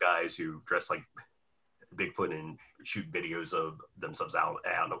 like these guys who dress like Bigfoot and shoot videos of themselves out.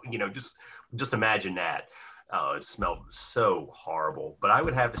 Just imagine that. It smelled so horrible. But I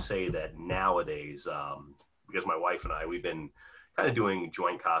would have to say that nowadays, because my wife and I, we've been kind of doing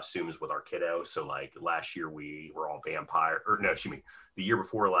joint costumes with our kiddo. So like last year we were all the year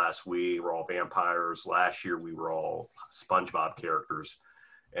before last we were all vampires. Last year we were all SpongeBob characters.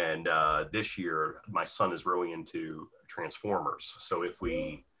 And this year my son is really into Transformers. So if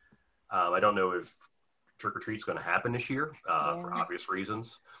we, I don't know if Trick or Treat's going to happen this year for obvious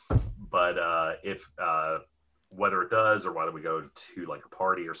reasons, but if whether it does or whether we go to like a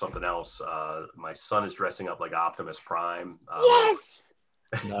party or something else, my son is dressing up like Optimus Prime. Yes.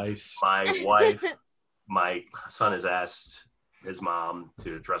 Nice. My son has asked his mom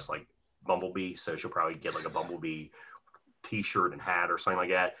to dress like Bumblebee, so she'll probably get like a Bumblebee t-shirt and hat or something like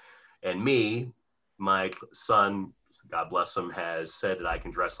that. And my son, God bless him, has said that I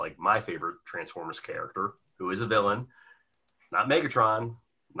can dress like my favorite Transformers character, who is a villain, not Megatron,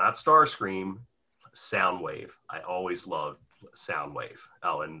 not Starscream, Soundwave. I always loved Soundwave.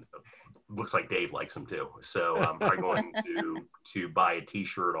 Oh, and looks like Dave likes him too. So I'm probably going to buy a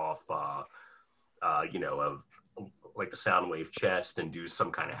t-shirt off, of like the Soundwave chest and do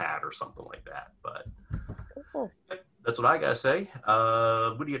some kind of hat or something like that. But that's what I gotta say.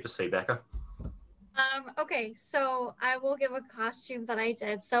 What do you have to say, Becca? Okay, so I will give a costume that I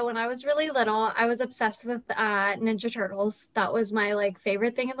did. So when I was really little, I was obsessed with Ninja Turtles. That was my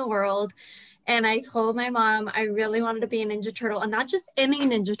favorite thing in the world. And I told my mom I really wanted to be a Ninja Turtle, and not just any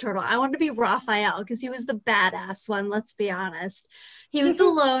Ninja Turtle. I wanted to be Raphael because he was the badass one, let's be honest. He was the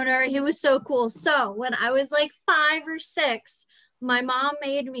loner. He was so cool. So when I was 5 or 6, my mom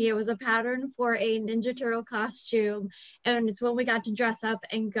made me, it was a pattern for a Ninja Turtle costume. And it's when we got to dress up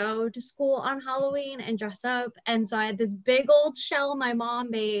and go to school on Halloween and dress up. And so I had this big old shell my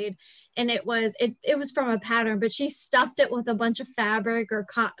mom made, and it was from a pattern, but she stuffed it with a bunch of fabric or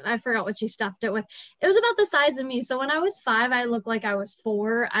cotton. I forgot what she stuffed it with. It was about the size of me. So when I was 5, I looked like I was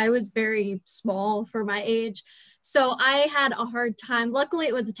 4. I was very small for my age. So I had a hard time. Luckily,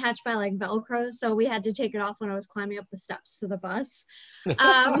 it was attached by Velcro, so we had to take it off when I was climbing up the steps to the bus because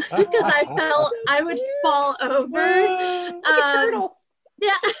I felt I would fall over. Turtle.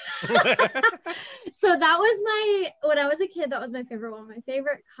 Yeah. So that was when I was a kid, that was my favorite one. My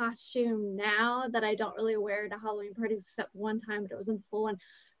favorite costume now that I don't really wear to Halloween parties except one time, but it was in full one.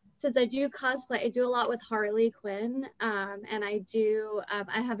 Since I do cosplay, I do a lot with Harley Quinn, and I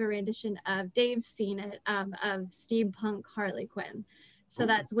have a rendition of, Dave's seen it, of steampunk Harley Quinn. So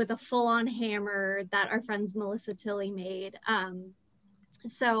that's with a full-on hammer that our friends Melissa Tilley made.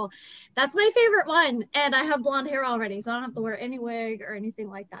 So that's my favorite one, and I have blonde hair already, so I don't have to wear any wig or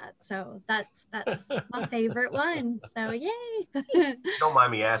anything like that. So that's my favorite one. So yay! Don't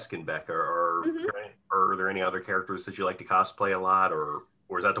mind me asking, Becca, are there any other characters that you like to cosplay a lot, or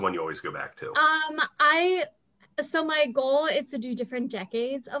is that the one you always go back to? So my goal is to do different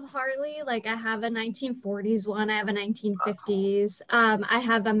decades of Harley. Like I have a 1940s one, I have a 1950s, I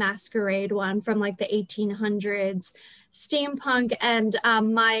have a masquerade one from like the 1800s, steampunk, and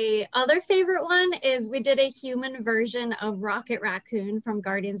my other favorite one is we did a human version of Rocket Raccoon from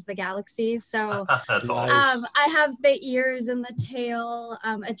Guardians of the Galaxy. So That's awesome. I have the ears and the tail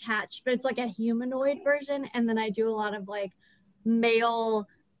attached, but it's like a humanoid version, and then I do a lot of like male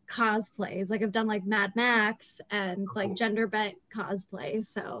cosplays. Like I've done like Mad Max and like gender bent cosplay.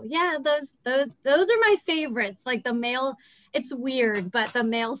 So yeah, those are my favorites. Like the male, it's weird, but the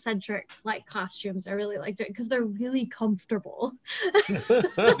male centric like costumes I really like doing because they're really comfortable.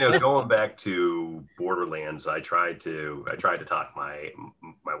 Going back to Borderlands, I tried to talk my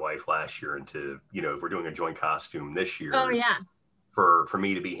wife last year into, if we're doing a joint costume this year. Oh yeah. For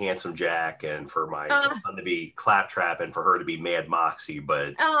me to be Handsome Jack and for my son to be Claptrap and for her to be Mad Moxie, but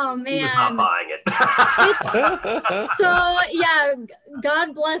he was not buying it. So yeah,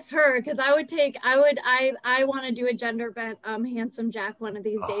 God bless her, because I want to do a gender bent Handsome Jack one of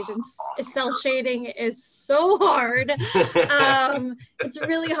these days, and cell shading is so hard. It's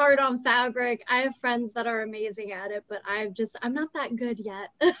really hard on fabric. I have friends that are amazing at it, but I'm not that good yet.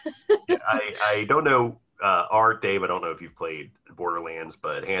 I don't know. Art, Dave, I don't know if you've played Borderlands,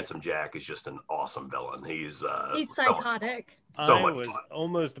 but Handsome Jack is just an awesome villain. He's psychotic. So I much was fun.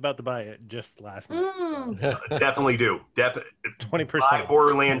 almost about to buy it just last night. Definitely do. 20%. Buy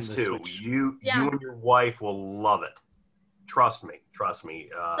Borderlands 2. Switch. You and your wife will love it. Trust me.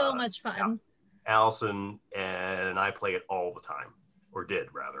 So much fun. Yeah. Allison and I play it all the time, or did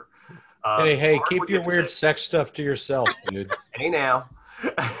rather. Hey, Art, keep your weird sex stuff to yourself, dude. Hey now.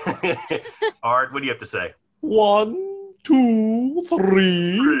 Art, what do you have to say? 1, 2,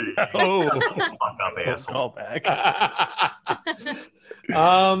 3. Oh, Fuck up, asshole.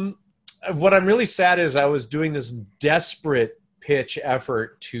 What I'm really sad is I was doing this desperate pitch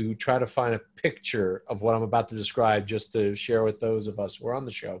effort to try to find a picture of what I'm about to describe just to share with those of us who are on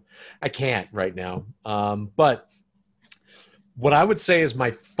the show. I can't right now. But what I would say is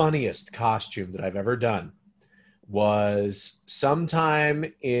my funniest costume that I've ever done was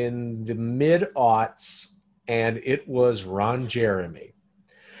sometime in the mid-aughts, and it was Ron Jeremy.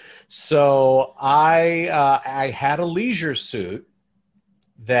 So I had a leisure suit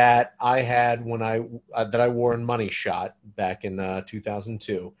that I had when that I wore in Money Shot back in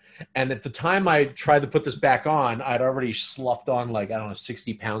 2002. And at the time I tried to put this back on, I'd already sloughed on like, I don't know,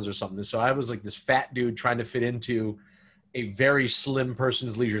 60 pounds or something. So I was like this fat dude trying to fit into a very slim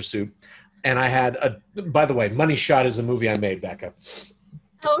person's leisure suit. And I had by the way, Money Shot is a movie I made, Becca.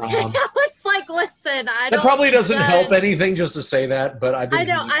 Okay, I was like, listen, It probably doesn't help anything just to say that, but I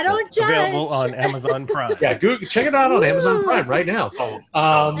don't judge. Available on Amazon Prime. Yeah, check it out on Amazon Prime right now.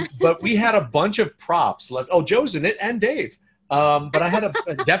 But we had a bunch of props left. Oh, Joe's in it and Dave. But I had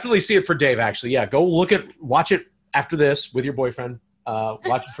to definitely see it for Dave, actually. Yeah, watch it after this with your boyfriend.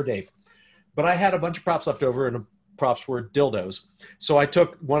 Watch it for Dave. But I had a bunch of props left over, and the props were dildos. So I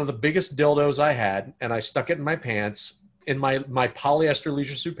took one of the biggest dildos I had, and I stuck it in my pants, in my polyester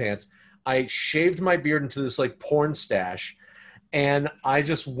leisure suit pants. I shaved my beard into this like porn stash, and I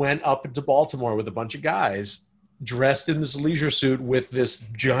just went up into Baltimore with a bunch of guys dressed in this leisure suit with this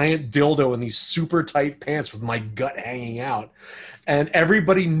giant dildo and these super tight pants with my gut hanging out. And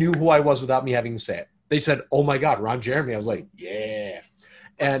everybody knew who I was without me having to say it. They said, "Oh my God, Ron Jeremy." I was like, "Yeah."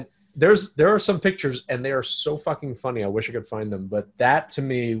 And there are some pictures, and they are so fucking funny. I wish I could find them. But that to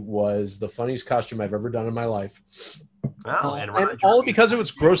me was the funniest costume I've ever done in my life. Oh, and all because it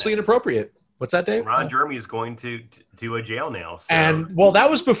was grossly inappropriate. What's that, Dave? Ron Jeremy is going to a jail now. So. And well, that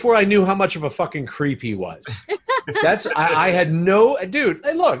was before I knew how much of a fucking creep he was. I had no dude.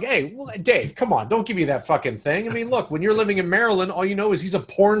 Hey, look, Dave, come on, don't give me that fucking thing. I mean, look, when you're living in Maryland, all you know is he's a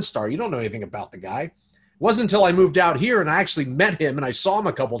porn star. You don't know anything about the guy. It wasn't until I moved out here and I actually met him and I saw him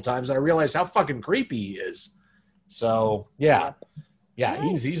a couple of times that I realized how fucking creepy he is. So yeah,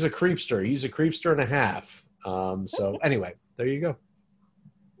 nice. he's a creepster. He's a creepster and a half. So anyway, there you go.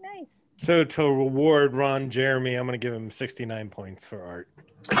 Nice. So to reward Ron Jeremy, I'm going to give him 69 points for art.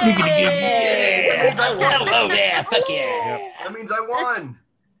 Yeah. Hello there. Fuck yeah. Yep. That means I won.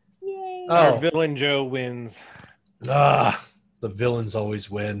 Yay. Our villain Joe wins. The villains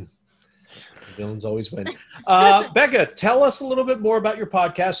always win. Becca, tell us a little bit more about your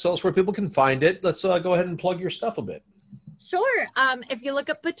podcast. Tell us where people can find it. Let's go ahead and plug your stuff a bit. Sure. If you look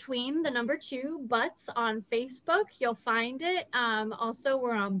up Between the Number 2 Butts on Facebook, you'll find it. Also,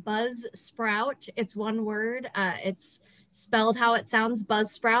 we're on Buzzsprout. It's one word. It's spelled how it sounds,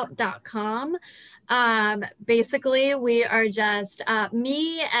 buzzsprout.com. Basically, we are just,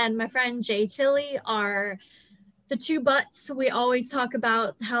 me and my friend Jay Tilley are the two butts, we always talk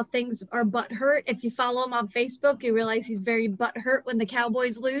about how things are butt hurt. If you follow him on Facebook, you realize he's very butt hurt when the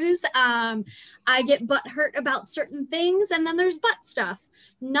Cowboys lose. I get butt hurt about certain things, and then there's butt stuff.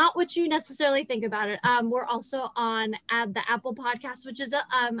 Not what you necessarily think about it. We're also on the Apple Podcast, which is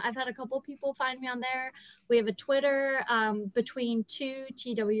I've had a couple people find me on there. We have a Twitter, between two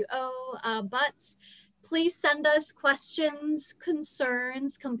TWO butts. Please send us questions,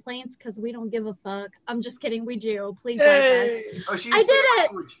 concerns, complaints, because we don't give a fuck. I'm just kidding. We do. Please like us. Oh, I did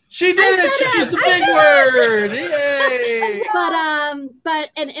it. She did it. She used the big word. Yay. But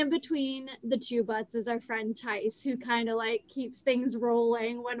and in between the two butts is our friend Tice, who kind of like keeps things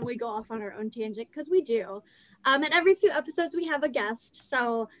rolling when we go off on our own tangent, because we do. And every few episodes we have a guest.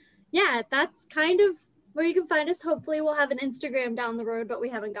 So yeah, that's kind of where you can find us. Hopefully we'll have an Instagram down the road, but we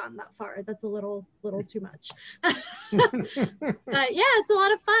haven't gotten that far. That's a little too much. But yeah, it's a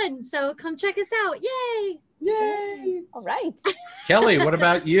lot of fun. So come check us out. Yay. Yay. All right. Kelly, what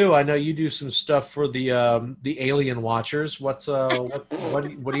about you? I know you do some stuff for the Alien Watchers. What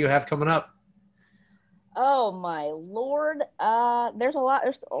do you have coming up? Oh my Lord. There's a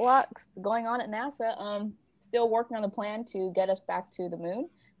lot going on at NASA. Still working on the plan to get us back to the moon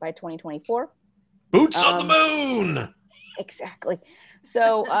by 2024. Boots on the moon. Exactly.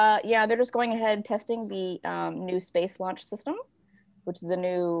 So yeah, they're just going ahead testing the new space launch system, which is a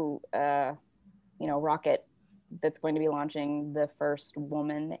new rocket that's going to be launching the first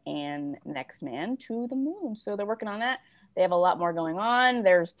woman and next man to the moon. So they're working on that. They have a lot more going on.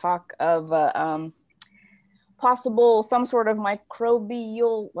 There's talk of possible some sort of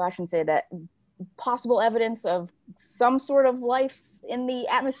microbial, well, I shouldn't say that, possible evidence of some sort of life in the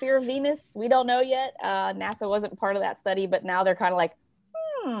atmosphere of Venus. We don't know yet. NASA wasn't part of that study, but now they're kind of like,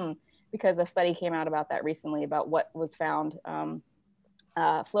 because a study came out about that recently, about what was found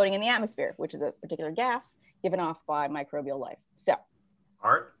floating in the atmosphere, which is a particular gas given off by microbial life. So,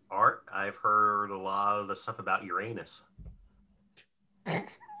 Art, I've heard a lot of the stuff about Uranus.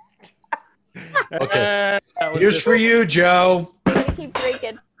 Okay, here's for you, Joe. I'm gonna keep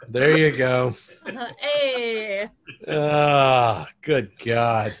drinking. There you go. Hey. Good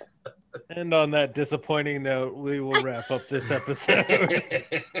God. And on that disappointing note, we will wrap up this episode.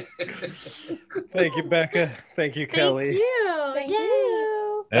 Thank you, Becca. Thank you, Kelly. Thank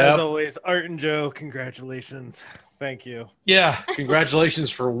you. As always, Art and Joe, congratulations. Thank you. Yeah, congratulations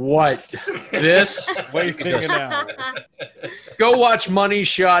for what? This? Wasting an hour. Go watch Money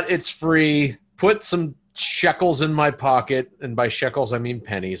Shot. It's free. Put some shekels in my pocket, and by shekels I mean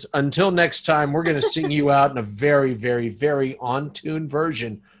pennies. Until next time, we're going to sing you out in a very, very, very on-tune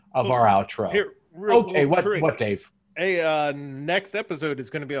version of our outro. Here, what, Dave? Hey, next episode is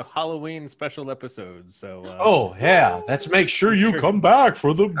going to be a Halloween special episode. So. Let's make sure you come back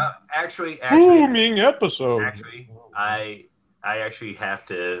for the Actually, booming episode. I actually have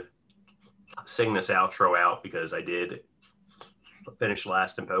to sing this outro out because I did finish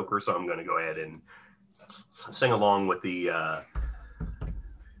last in poker, so I'm going to go ahead and sing along with the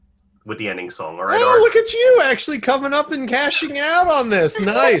ending song. All right. Oh, look at you actually coming up and cashing out on this.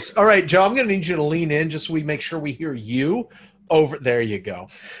 Nice. All right, Joe, I'm going to need you to lean in just so we make sure we hear you over. There you go.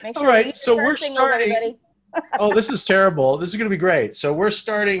 All right, so we're starting. Oh, this is terrible. This is going to be great. So we're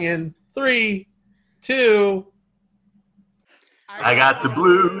starting in 3, 2. I got the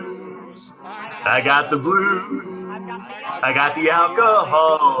blues. I got the blues. I got the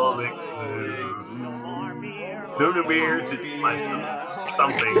alcoholic blues. No beer to do myself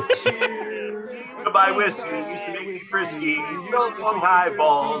something. Goodbye whiskey used to make me frisky. So long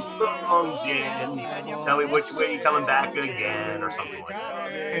highballs, so long gin. Tell me which way you coming back again, or something like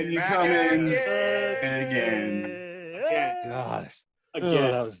that. And you coming again. God.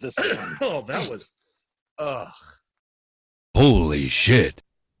 Again. That was disappointing. Oh, that was. Ugh. Holy shit.